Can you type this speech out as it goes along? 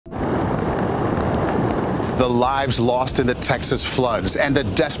the lives lost in the Texas floods and the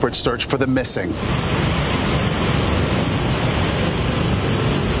desperate search for the missing.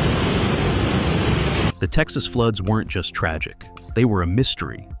 The Texas floods weren't just tragic. They were a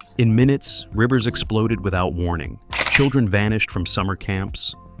mystery. In minutes, rivers exploded without warning. Children vanished from summer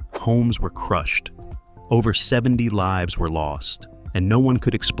camps. Homes were crushed. Over 70 lives were lost, and no one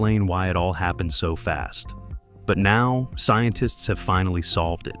could explain why it all happened so fast. But now, scientists have finally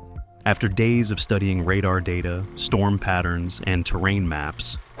solved it. After days of studying radar data, storm patterns, and terrain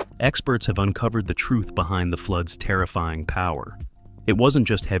maps, experts have uncovered the truth behind the flood's terrifying power. It wasn't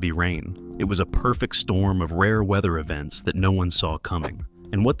just heavy rain. It was a perfect storm of rare weather events that no one saw coming.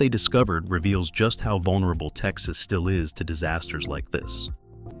 And what they discovered reveals just how vulnerable Texas still is to disasters like this.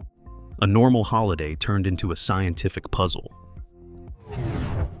 A normal holiday turned into a scientific puzzle.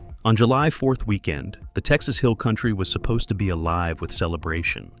 On July 4th weekend, the Texas Hill Country was supposed to be alive with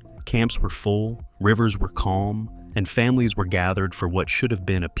celebration. Camps were full, rivers were calm, and families were gathered for what should have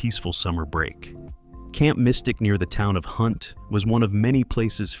been a peaceful summer break. Camp Mystic near the town of Hunt was one of many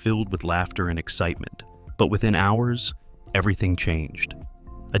places filled with laughter and excitement. But within hours, everything changed.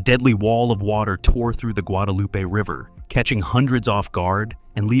 A deadly wall of water tore through the Guadalupe River, catching hundreds off guard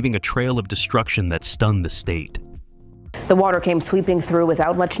and leaving a trail of destruction that stunned the state. The water came sweeping through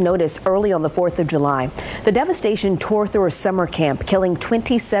without much notice early on the 4th of July. The devastation tore through a summer camp, killing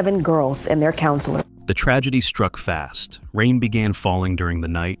 27 girls and their counselor. The tragedy struck fast. Rain began falling during the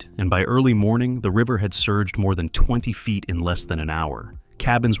night, and by early morning, the river had surged more than 20 feet in less than an hour.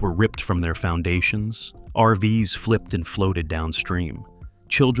 Cabins were ripped from their foundations. RVs flipped and floated downstream.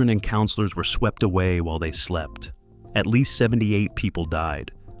 Children and counselors were swept away while they slept. At least 78 people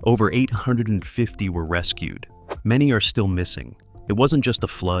died. Over 850 were rescued. Many are still missing. It wasn't just a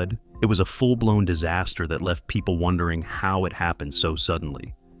flood, it was a full-blown disaster that left people wondering how it happened so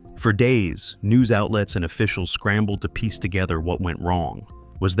suddenly. For days, news outlets and officials scrambled to piece together what went wrong.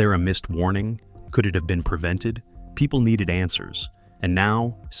 Was there a missed warning? Could it have been prevented? People needed answers, and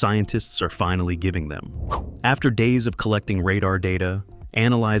now scientists are finally giving them. After days of collecting radar data,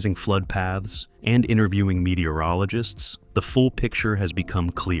 analyzing flood paths, and interviewing meteorologists, the full picture has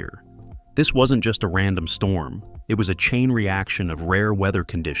become clear. This wasn't just a random storm, it was a chain reaction of rare weather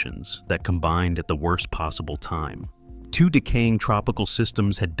conditions that combined at the worst possible time. Two decaying tropical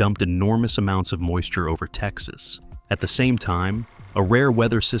systems had dumped enormous amounts of moisture over Texas. At the same time, a rare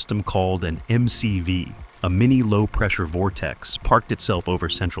weather system called an MCV, a mini low-pressure vortex, parked itself over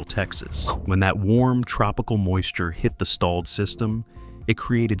central Texas. When that warm, tropical moisture hit the stalled system, it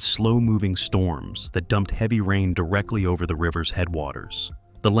created slow-moving storms that dumped heavy rain directly over the river's headwaters.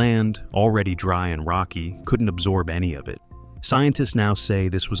 The land, already dry and rocky, couldn't absorb any of it. Scientists now say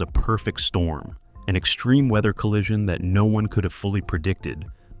this was a perfect storm, an extreme weather collision that no one could have fully predicted,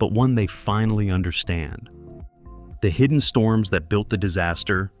 but one they finally understand. The hidden storms that built the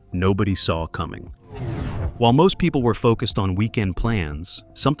disaster, nobody saw coming. While most people were focused on weekend plans,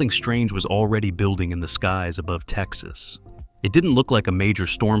 something strange was already building in the skies above Texas. It didn't look like a major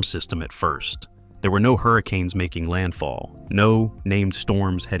storm system at first. There were no hurricanes making landfall, no named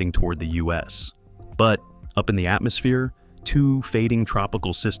storms heading toward the U.S. But up in the atmosphere, two fading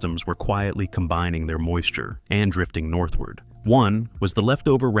tropical systems were quietly combining their moisture and drifting northward. One was the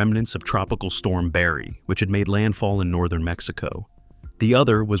leftover remnants of Tropical Storm Barry, which had made landfall in northern Mexico. The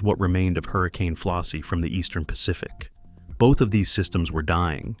other was what remained of Hurricane Flossie from the eastern Pacific. Both of these systems were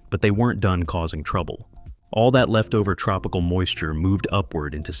dying, but they weren't done causing trouble. All that leftover tropical moisture moved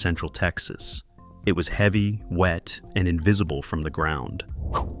upward into central Texas. It was heavy, wet, and invisible from the ground.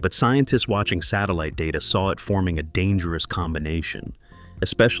 But scientists watching satellite data saw it forming a dangerous combination,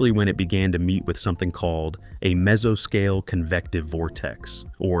 especially when it began to meet with something called a mesoscale convective vortex,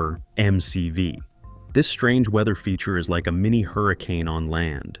 or MCV. This strange weather feature is like a mini hurricane on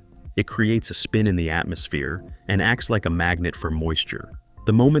land. It creates a spin in the atmosphere and acts like a magnet for moisture.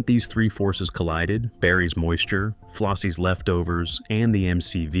 The moment these three forces collided, Barry's moisture, Flossie's leftovers, and the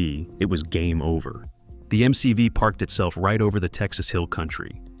MCV, it was game over. The MCV parked itself right over the Texas Hill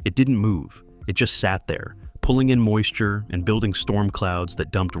Country. It didn't move. It just sat there, pulling in moisture and building storm clouds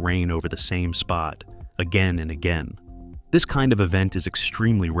that dumped rain over the same spot, again and again. This kind of event is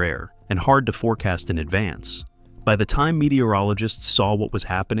extremely rare and hard to forecast in advance. By the time meteorologists saw what was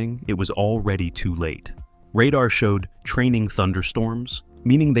happening, it was already too late. Radar showed training thunderstorms,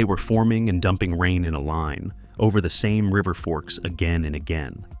 meaning they were forming and dumping rain in a line over the same river forks again and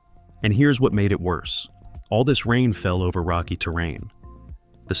again. And here's what made it worse. All this rain fell over rocky terrain.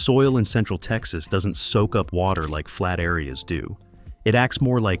 The soil in central Texas doesn't soak up water like flat areas do. It acts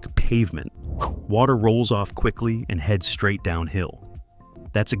more like pavement. Water rolls off quickly and heads straight downhill.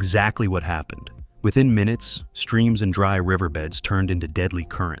 That's exactly what happened. Within minutes, streams and dry riverbeds turned into deadly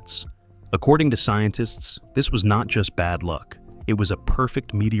currents. According to scientists, this was not just bad luck. It was a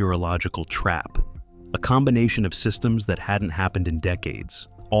perfect meteorological trap, a combination of systems that hadn't happened in decades,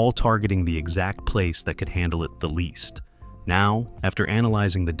 all targeting the exact place that could handle it the least. Now, after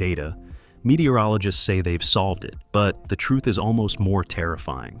analyzing the data, meteorologists say they've solved it, but the truth is almost more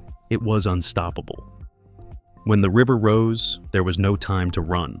terrifying. It was unstoppable. When the river rose, there was no time to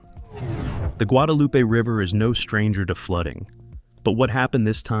run. The Guadalupe River is no stranger to flooding, but what happened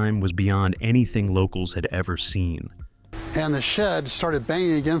this time was beyond anything locals had ever seen. And the shed started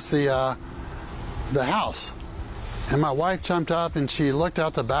banging against the house. And my wife jumped up and she looked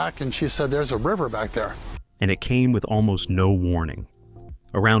out the back and she said, "There's a river back there." And it came with almost no warning.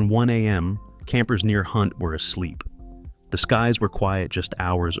 Around 1 a.m., campers near Hunt were asleep. The skies were quiet just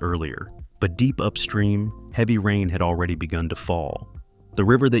hours earlier, but deep upstream, heavy rain had already begun to fall. The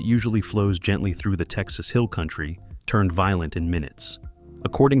river that usually flows gently through the Texas Hill Country turned violent in minutes.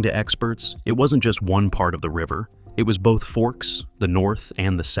 According to experts, it wasn't just one part of the river. It was both forks, the north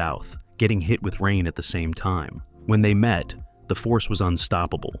and the south, getting hit with rain at the same time. When they met, the force was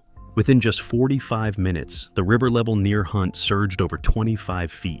unstoppable. Within just 45 minutes, the river level near Hunt surged over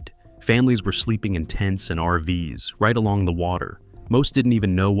 25 feet. Families were sleeping in tents and RVs right along the water. Most didn't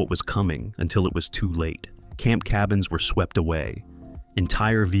even know what was coming until it was too late. Camp cabins were swept away.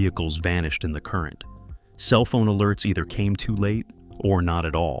 Entire vehicles vanished in the current. Cell phone alerts either came too late or not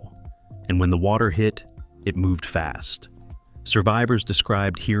at all. And when the water hit, it moved fast. Survivors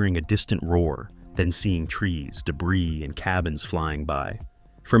described hearing a distant roar, then seeing trees, debris, and cabins flying by.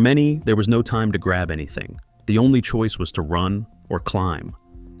 For many, there was no time to grab anything. The only choice was to run or climb.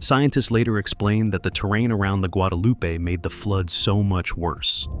 Scientists later explained that the terrain around the Guadalupe made the flood so much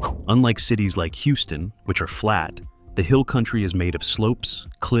worse. Unlike cities like Houston, which are flat, the hill country is made of slopes,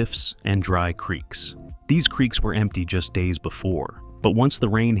 cliffs, and dry creeks. These creeks were empty just days before, but once the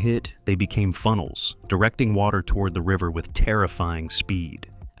rain hit, they became funnels, directing water toward the river with terrifying speed.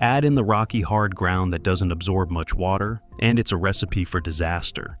 Add in the rocky, hard ground that doesn't absorb much water, and it's a recipe for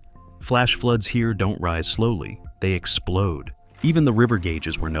disaster. Flash floods here don't rise slowly, they explode. Even the river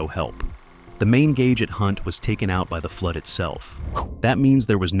gauges were no help. The main gauge at Hunt was taken out by the flood itself. That means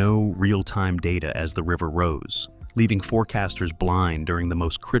there was no real-time data as the river rose, leaving forecasters blind during the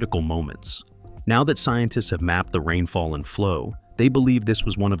most critical moments. Now that scientists have mapped the rainfall and flow, they believe this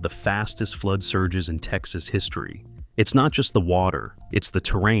was one of the fastest flood surges in Texas history. It's not just the water, it's the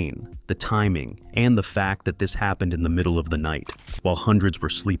terrain, the timing, and the fact that this happened in the middle of the night, while hundreds were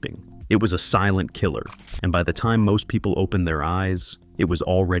sleeping. It was a silent killer, and by the time most people opened their eyes, it was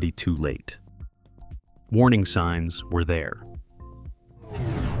already too late. Warning signs were there.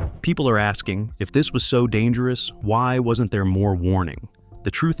 People are asking, if this was so dangerous, why wasn't there more warning?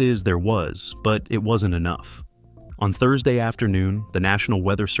 The truth is there was, but it wasn't enough. On Thursday afternoon, the National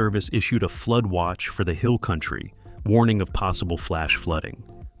Weather Service issued a flood watch for the hill country, warning of possible flash flooding.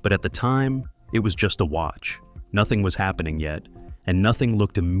 But at the time, it was just a watch. Nothing was happening yet, and nothing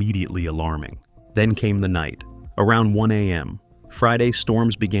looked immediately alarming. Then came the night. Around 1 a.m., Friday,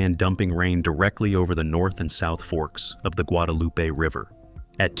 storms began dumping rain directly over the north and south forks of the Guadalupe River.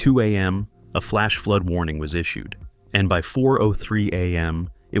 At 2 a.m., a flash flood warning was issued, and by 4:03 a.m.,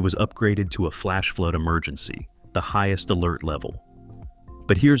 it was upgraded to a flash flood emergency, the highest alert level.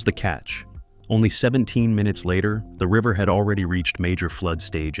 But here's the catch. Only 17 minutes later, the river had already reached major flood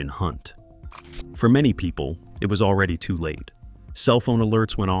stage in Hunt. For many people, it was already too late. Cell phone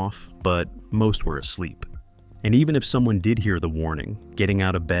alerts went off, but most were asleep. And even if someone did hear the warning, getting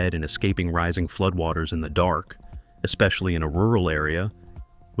out of bed and escaping rising floodwaters in the dark, especially in a rural area,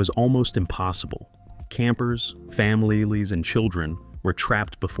 was almost impossible. Campers, families, and children were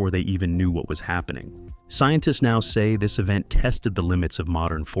trapped before they even knew what was happening. Scientists now say this event tested the limits of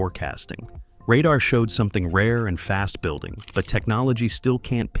modern forecasting. Radar showed something rare and fast building, but technology still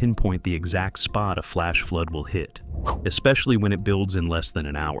can't pinpoint the exact spot a flash flood will hit, especially when it builds in less than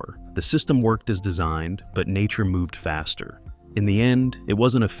an hour. The system worked as designed, but nature moved faster. In the end, it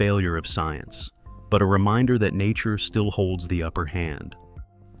wasn't a failure of science, but a reminder that nature still holds the upper hand.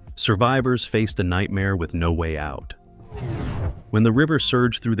 Survivors faced a nightmare with no way out. When the river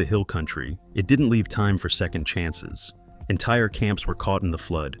surged through the hill country, it didn't leave time for second chances. Entire camps were caught in the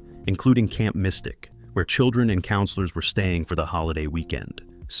flood, including Camp Mystic, where children and counselors were staying for the holiday weekend.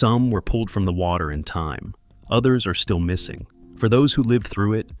 Some were pulled from the water in time. Others are still missing. For those who lived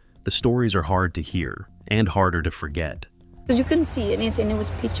through it, the stories are hard to hear and harder to forget. You couldn't see anything, it was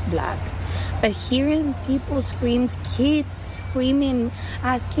pitch black. But hearing people scream, kids screaming,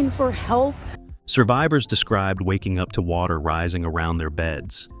 asking for help. Survivors described waking up to water rising around their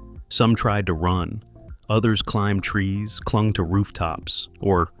beds. Some tried to run. Others climbed trees, clung to rooftops,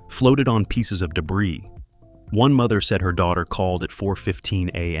 or floated on pieces of debris. One mother said her daughter called at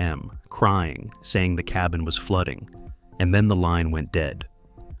 4:15 a.m., crying, saying the cabin was flooding, and then the line went dead.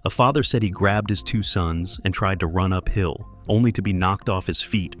 A father said he grabbed his two sons and tried to run uphill, only to be knocked off his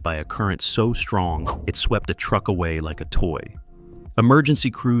feet by a current so strong it swept a truck away like a toy.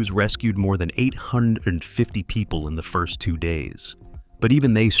 Emergency crews rescued more than 850 people in the first 2 days. But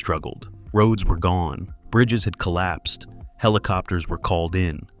even they struggled. Roads were gone, bridges had collapsed, helicopters were called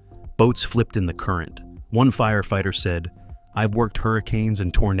in, boats flipped in the current. One firefighter said, "I've worked hurricanes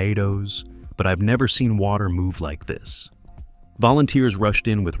and tornadoes, but I've never seen water move like this." Volunteers rushed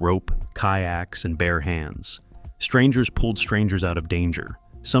in with rope, kayaks, and bare hands. Strangers pulled strangers out of danger.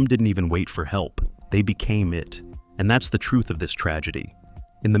 Some didn't even wait for help. They became it. And that's the truth of this tragedy.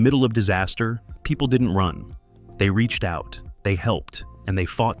 In the middle of disaster, people didn't run. They reached out, they helped, and they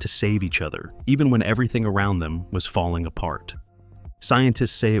fought to save each other, even when everything around them was falling apart.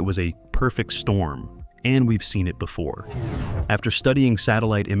 Scientists say it was a perfect storm, and we've seen it before. After studying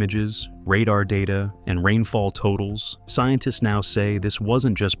satellite images, radar data, and rainfall totals, scientists now say this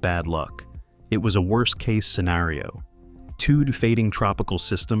wasn't just bad luck. It was a worst-case scenario. Two fading tropical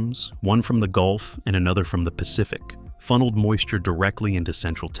systems, one from the Gulf and another from the Pacific, funneled moisture directly into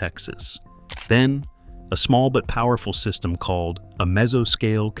central Texas. Then, a small but powerful system called a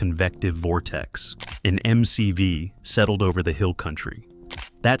mesoscale convective vortex, an MCV, settled over the hill country.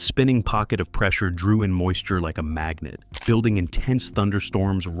 That spinning pocket of pressure drew in moisture like a magnet, building intense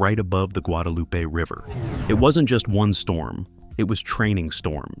thunderstorms right above the Guadalupe River. It wasn't just one storm, it was training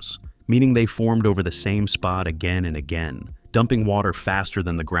storms, meaning they formed over the same spot again and again, dumping water faster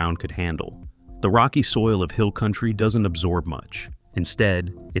than the ground could handle. The rocky soil of hill country doesn't absorb much.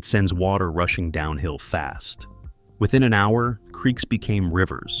 Instead, it sends water rushing downhill fast. Within an hour, creeks became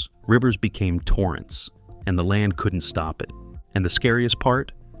rivers, rivers became torrents, and the land couldn't stop it. And the scariest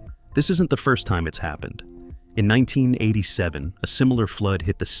part? This isn't the first time it's happened. In 1987, a similar flood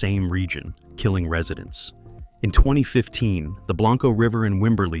hit the same region, killing residents. In 2015, the Blanco River in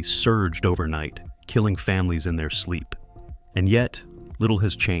Wimberley surged overnight, killing families in their sleep. And yet, little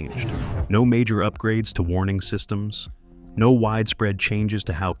has changed. No major upgrades to warning systems, no widespread changes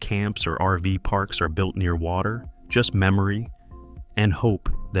to how camps or RV parks are built near water, just memory and hope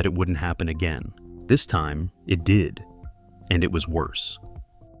that it wouldn't happen again. This time, it did, and it was worse.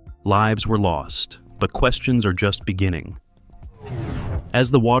 Lives were lost, but questions are just beginning.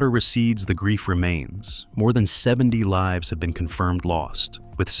 As the water recedes, the grief remains. More than 70 lives have been confirmed lost,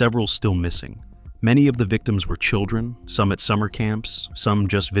 with several still missing. Many of the victims were children, some at summer camps, some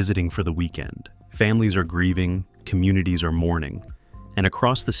just visiting for the weekend. Families are grieving, communities are mourning, and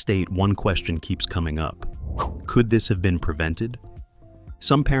across the state, one question keeps coming up. Could this have been prevented?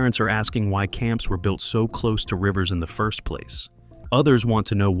 Some parents are asking why camps were built so close to rivers in the first place. Others want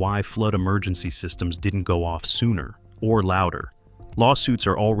to know why flood emergency systems didn't go off sooner or louder. Lawsuits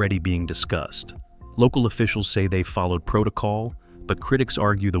are already being discussed. Local officials say they followed protocol, but critics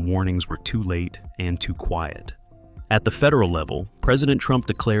argue the warnings were too late and too quiet. At the federal level, President Trump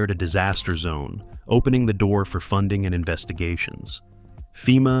declared a disaster zone, opening the door for funding and investigations.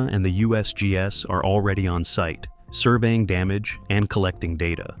 FEMA and the USGS are already on site, surveying damage and collecting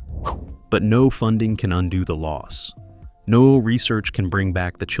data. But no funding can undo the loss. No research can bring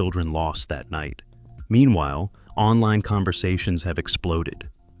back the children lost that night. Meanwhile, online conversations have exploded.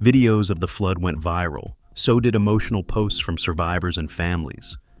 Videos of the flood went viral. So did emotional posts from survivors and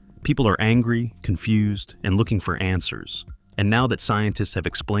families. People are angry, confused, and looking for answers. And now that scientists have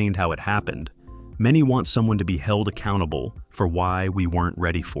explained how it happened, many want someone to be held accountable for why we weren't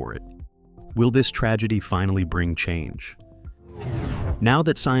ready for it. Will this tragedy finally bring change? Now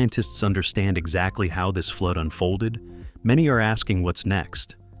that scientists understand exactly how this flood unfolded, many are asking what's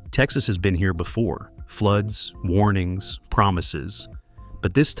next. Texas has been here before. Floods, warnings, promises.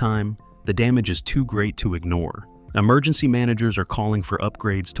 But this time, the damage is too great to ignore. Emergency managers are calling for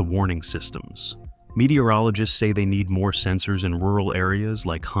upgrades to warning systems. Meteorologists say they need more sensors in rural areas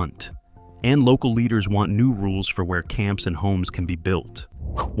like Hunt. And local leaders want new rules for where camps and homes can be built.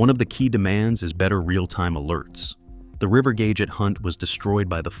 One of the key demands is better real-time alerts. The river gauge at Hunt was destroyed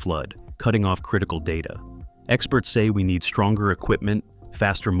by the flood, cutting off critical data. Experts say we need stronger equipment,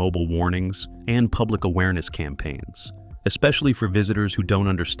 faster mobile warnings, and public awareness campaigns, especially for visitors who don't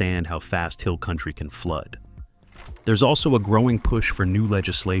understand how fast hill country can flood. There's also a growing push for new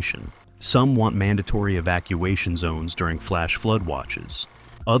legislation. Some want mandatory evacuation zones during flash flood watches.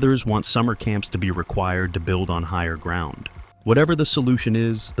 Others want summer camps to be required to build on higher ground. Whatever the solution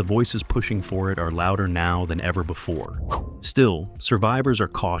is, the voices pushing for it are louder now than ever before. Still, survivors are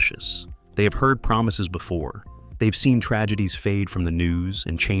cautious. They have heard promises before. They've seen tragedies fade from the news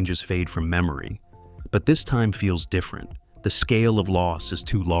and changes fade from memory. But this time feels different. The scale of loss is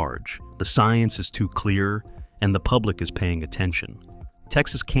too large, the science is too clear, and the public is paying attention.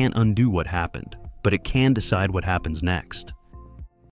 Texas can't undo what happened, but it can decide what happens next.